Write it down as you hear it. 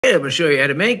I'm going to show you how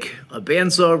to make a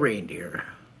bandsaw reindeer.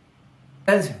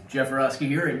 Guys, Jeff Roski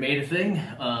here at Made a Thing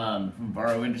from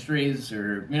Borrow Industries,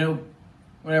 or,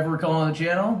 whatever we're calling the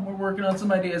channel. We're working on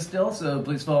some ideas still, so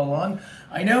please follow along.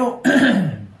 I know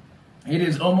it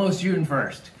is almost June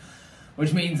 1st,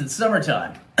 which means it's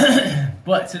summertime.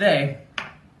 But today,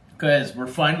 because we're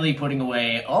finally putting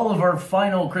away all of our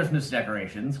final Christmas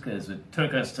decorations, because it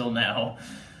took us till now,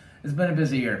 it's been a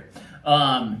busy year.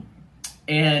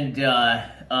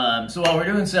 So while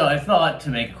we're doing so, I thought to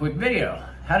make a quick video.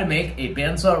 How to make a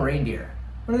bandsaw reindeer.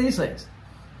 What are these things?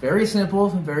 Very simple,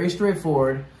 very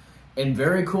straightforward, and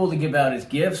very cool to give out as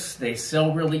gifts. They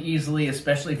sell really easily,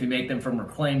 especially if you make them from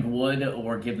reclaimed wood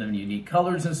or give them unique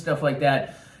colors and stuff like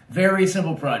that. Very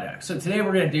simple product. So today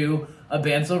we're going to do a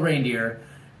bandsaw reindeer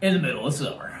in the middle of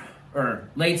summer. Or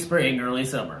late spring, early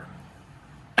summer.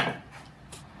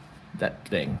 That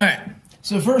thing. Alright,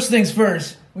 so first things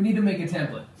first, we need to make a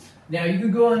template. Now you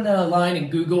can go online and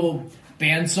Google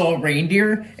bandsaw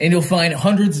reindeer, and you'll find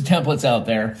hundreds of templates out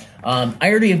there. I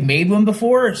already have made one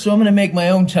before, so I'm going to make my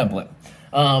own template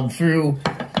through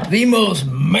the most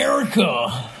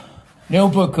America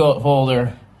notebook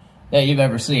holder that you've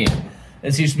ever seen.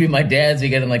 This used to be my dad's. He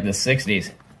got it in like the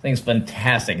 60s. Thing's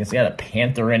fantastic. It's got a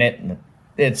panther in it, and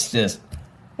it's just,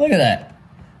 look at that.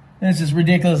 It's just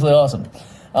ridiculously awesome.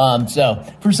 So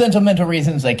for sentimental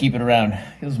reasons, I keep it around.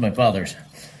 This is my father's.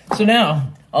 So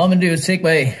now, all I'm going to do is take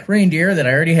my reindeer that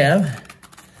I already have,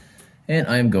 and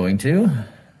I'm going to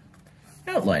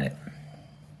outline it.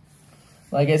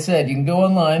 Like I said, you can go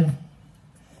online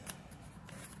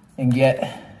and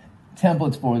get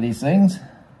templates for these things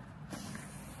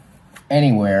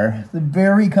anywhere. It's a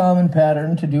very common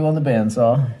pattern to do on the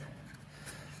bandsaw,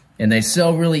 and they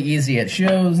sell really easy at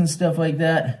shows and stuff like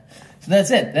that. So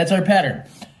that's it. That's our pattern.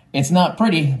 It's not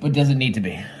pretty, but doesn't need to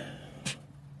be.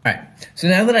 Alright, so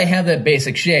now that I have that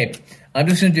basic shape, I'm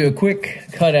just going to do a quick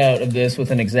cutout of this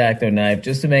with an X-Acto knife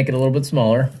just to make it a little bit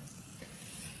smaller.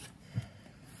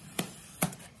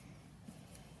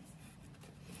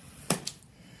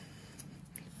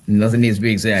 Nothing needs to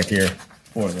be exact here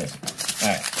for this.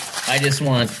 Alright, I just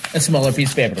want a smaller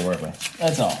piece of paper to work with.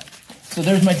 That's all. So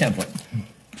there's my template.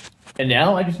 And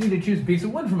now I just need to choose a piece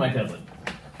of wood for my template.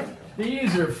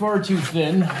 These are far too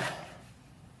thin.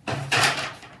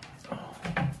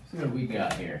 What do we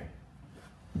got here?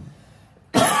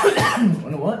 You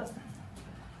know what?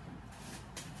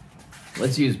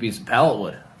 Let's use a piece of pallet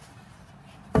wood.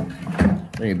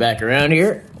 Bring it back around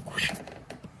here.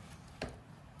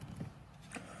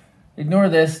 Ignore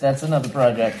this, that's another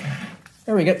project.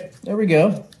 There we go. There we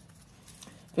go.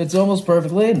 Fits almost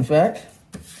perfectly, in fact.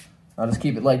 I'll just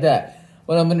keep it like that.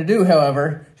 What I'm going to do,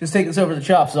 however, just take this over the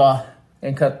chop saw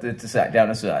and cut it down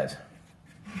to size.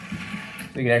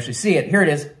 So you can actually see it. Here it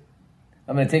is.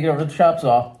 I'm going to take it over to the chop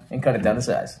saw and cut it down to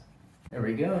size. There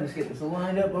we go. Just get this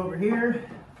lined up over here.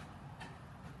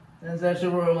 That's actually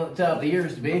where I want the top of the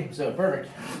ears to be, so perfect.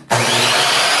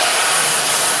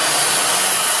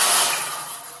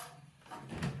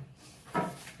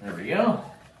 There we go.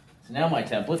 So now my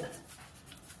template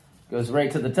goes right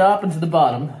to the top and to the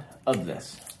bottom of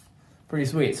this. Pretty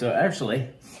sweet. So actually,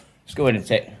 just go ahead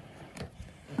and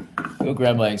go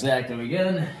grab my X-Acto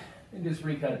again and just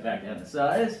recut it back down to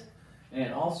size.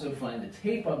 And also find the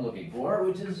tape I'm looking for,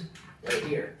 which is right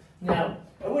here. Now,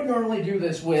 I would normally do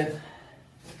this with,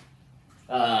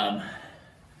 like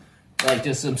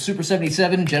just some Super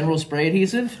 77 General Spray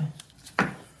Adhesive.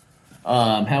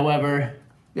 However,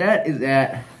 that is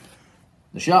at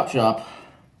the shop.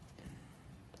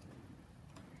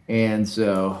 And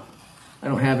so, I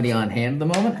don't have any on hand at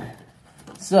the moment.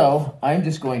 So, I'm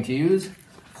just going to use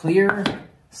clear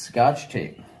Scotch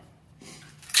tape.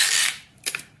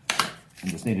 I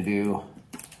just need to do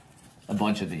a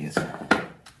bunch of these.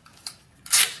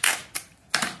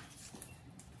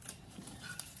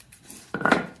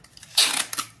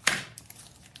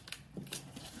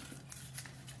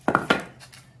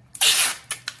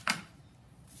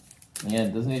 Yeah,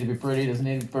 it doesn't need to be pretty, doesn't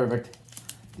need to be perfect.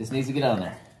 Just needs to get on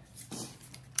there.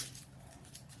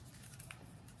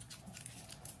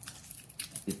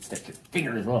 It sticks your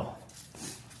finger as well.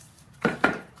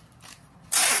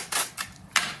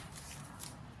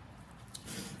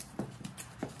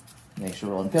 Make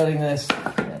sure while I'm cutting this,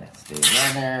 that it stays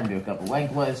on there. I'm going to do a couple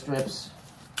lengthwise strips.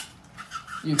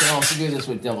 You can also do this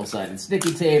with double-sided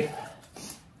sticky tape.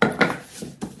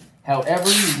 However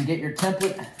you can get your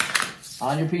template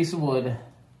on your piece of wood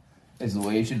is the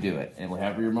way you should do it, and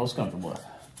whatever you're most comfortable with.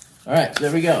 All right, so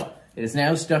there we go. It is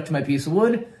now stuck to my piece of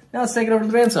wood. Now let's take it over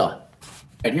to the bandsaw. All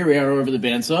right, here we are over the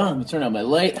bandsaw. I'm going to turn on my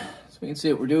light so we can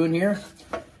see what we're doing here.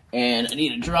 And I need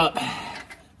to drop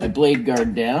my blade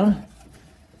guard down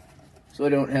so I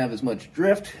don't have as much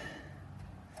drift.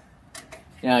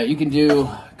 Now you can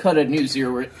cut a new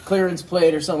zero clearance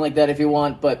plate or something like that if you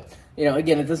want, but you know,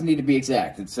 again, it doesn't need to be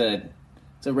exact. It's a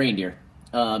reindeer.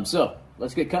 So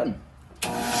let's get cutting.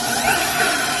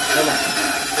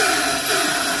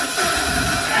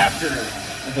 After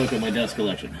I hook up my dust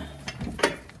collection.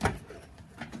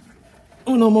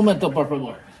 Uno momento, por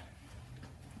favor.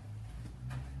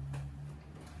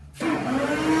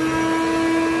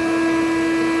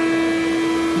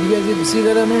 You guys even see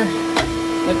that on there?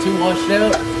 Not too washed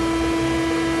out.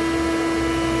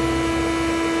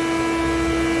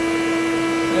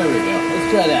 There we go.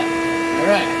 Let's try that. All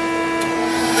right.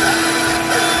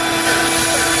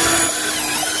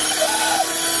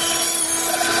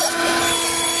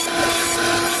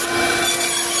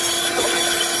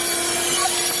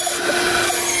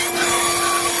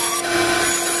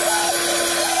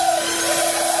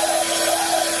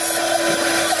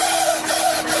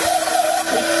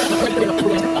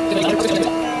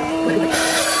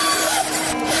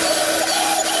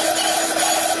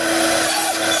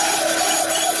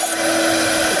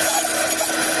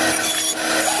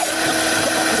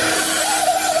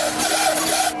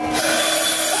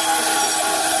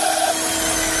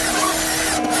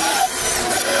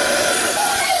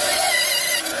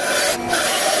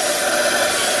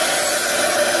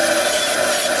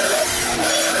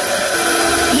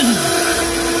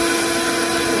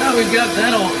 We've got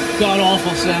that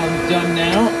god-awful sound done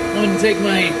now. I'm going to take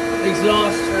my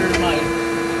exhaust, or my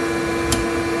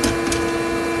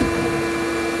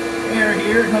air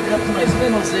here, and hook it up to my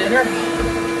spindle sander.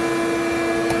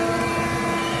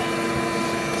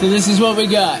 So this is what we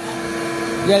got.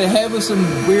 We got a head with some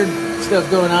weird stuff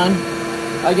going on.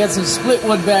 I got some split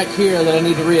wood back here that I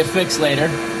need to reaffix later.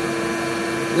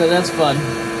 So that's fun.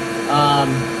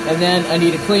 And then I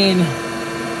need to clean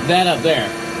that up there.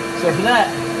 So for that,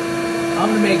 I'm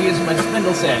going to make use of my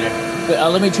spindle sander, but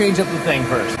let me change up the thing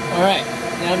first. All right,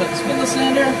 now I've got the spindle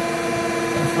sander,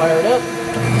 and fire it up.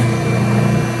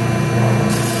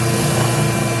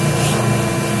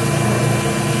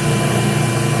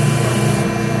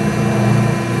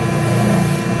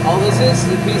 All this is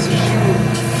a piece of shoe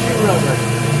rubber.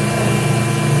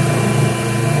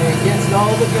 And it gets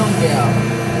all the gunk out.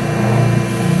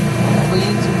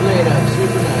 Cleans the blade up,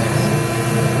 super nice.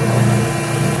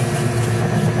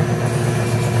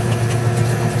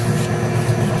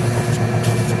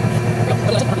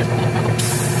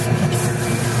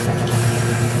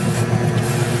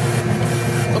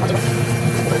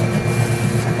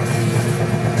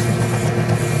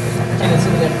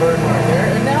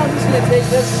 Take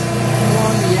this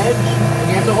along the edge, and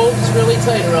you have to hold this really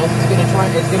tight or else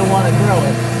it's gonna want to throw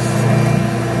it.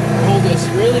 Hold this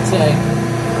really tight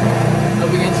up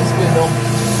against the spindle.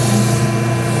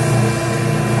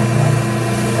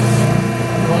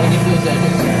 You want to get those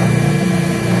edges.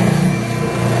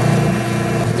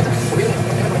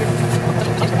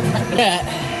 Yeah.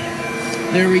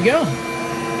 There we go.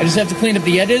 I just have to clean up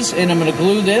the edges, and I'm gonna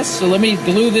glue this. So let me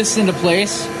glue this into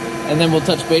place, and then we'll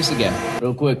touch base again.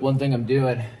 Real quick, one thing I'm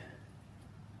doing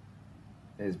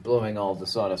is blowing all the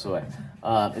sawdust away.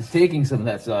 It's taking some of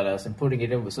that sawdust and putting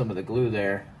it in with some of the glue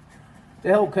there to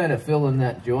help kind of fill in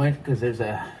that joint, because there's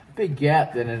a big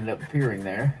gap that ended up appearing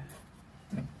there.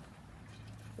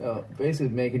 So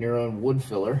basically making your own wood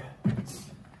filler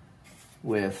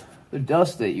with the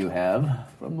dust that you have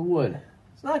from the wood.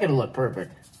 It's not gonna look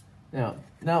perfect. Now,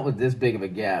 not with this big of a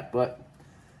gap, but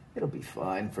it'll be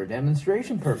fine for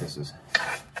demonstration purposes.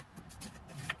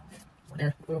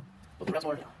 There. Put the rest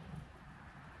more.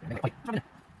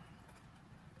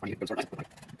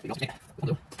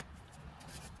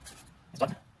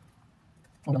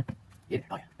 Hold on. Yeah.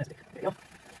 Oh, yeah. That's it. There you go.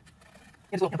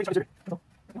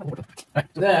 Alright,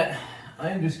 so that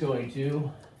I'm just going to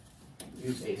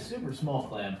use a super small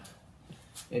clamp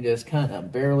and just kind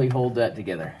of barely hold that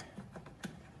together.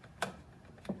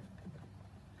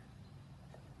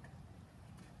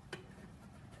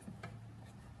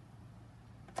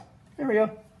 There we go.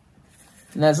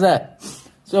 And that's that.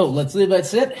 So let's leave that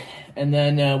sit, and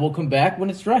then we'll come back when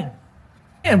it's dry.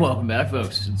 And welcome back,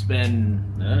 folks. It's been,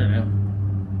 I don't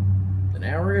know, an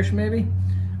hour-ish maybe?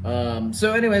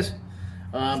 So anyways,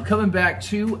 coming back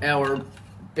to our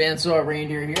Bandsaw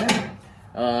Reindeer here.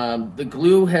 The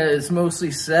glue has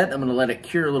mostly set. I'm going to let it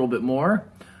cure a little bit more.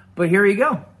 But here you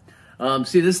go.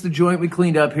 See, this is the joint we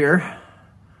cleaned up here.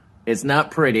 It's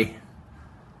not pretty.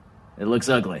 It looks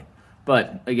ugly.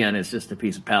 But again, it's just a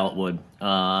piece of pallet wood.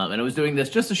 And I was doing this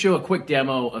just to show a quick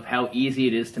demo of how easy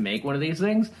it is to make one of these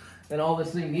things. And all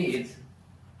this thing needs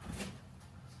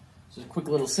is a quick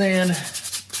little sand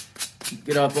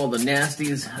Get off all the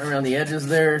nasties around the edges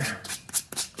there.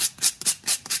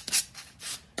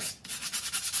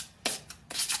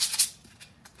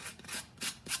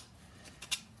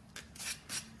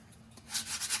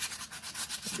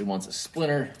 Nobody wants a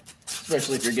splinter,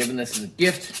 especially if you're giving this as a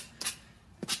gift.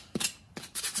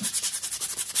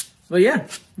 But yeah,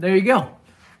 there you go.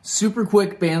 Super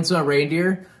quick bandsaw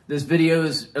reindeer. This video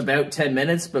is about 10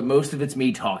 minutes, but most of it's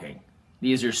me talking.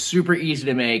 These are super easy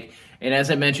to make. And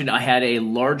as I mentioned, I had a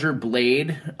larger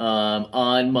blade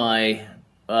on my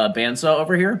bandsaw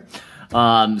over here.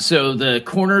 So the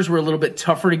corners were a little bit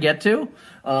tougher to get to,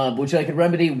 which I could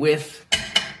remedy with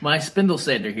my spindle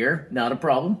sander here. Not a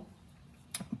problem.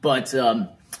 But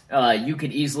you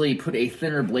could easily put a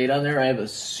thinner blade on there. I have a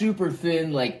super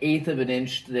thin, like 1/8 of an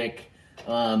inch thick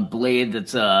blade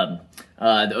that's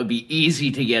that would be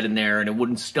easy to get in there and it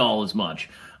wouldn't stall as much.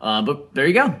 But there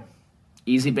you go.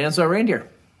 Easy bandsaw reindeer.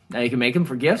 Now you can make them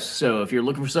for gifts. So if you're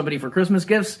looking for somebody for Christmas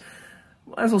gifts,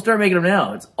 might as well start making them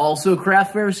now. It's also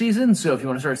craft fair season, so if you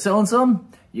want to start selling some,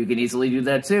 you can easily do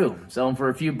that too. Sell them for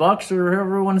a few bucks or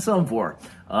whatever you want to sell them for.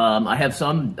 I have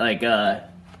some, like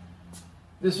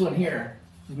this one here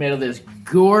is made of this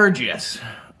gorgeous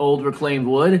old reclaimed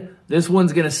wood. This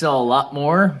one's going to sell a lot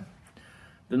more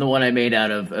than the one I made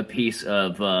out of a piece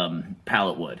of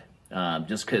pallet wood.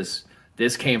 Just because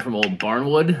this came from old barn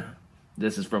wood.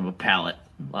 This is from a pallet.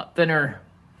 A lot thinner,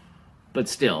 but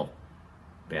still,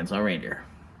 Bandsaw Reindeer.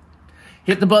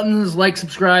 Hit the buttons, like,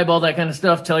 subscribe, all that kind of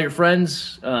stuff. Tell your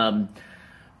friends. Don't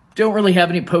really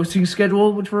have any posting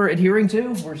schedule, which we're adhering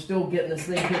to. We're still getting this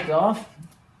thing kicked off.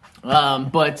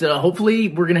 But hopefully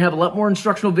we're going to have a lot more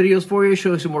instructional videos for you,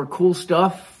 show you some more cool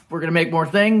stuff. We're going to make more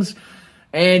things,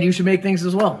 and you should make things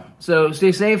as well. So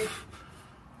stay safe.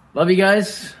 Love you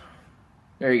guys.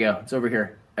 There you go. It's over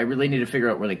here. I really need to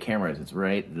figure out where the camera is. It's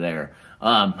right there.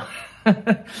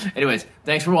 Anyways,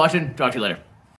 thanks for watching. Talk to you later.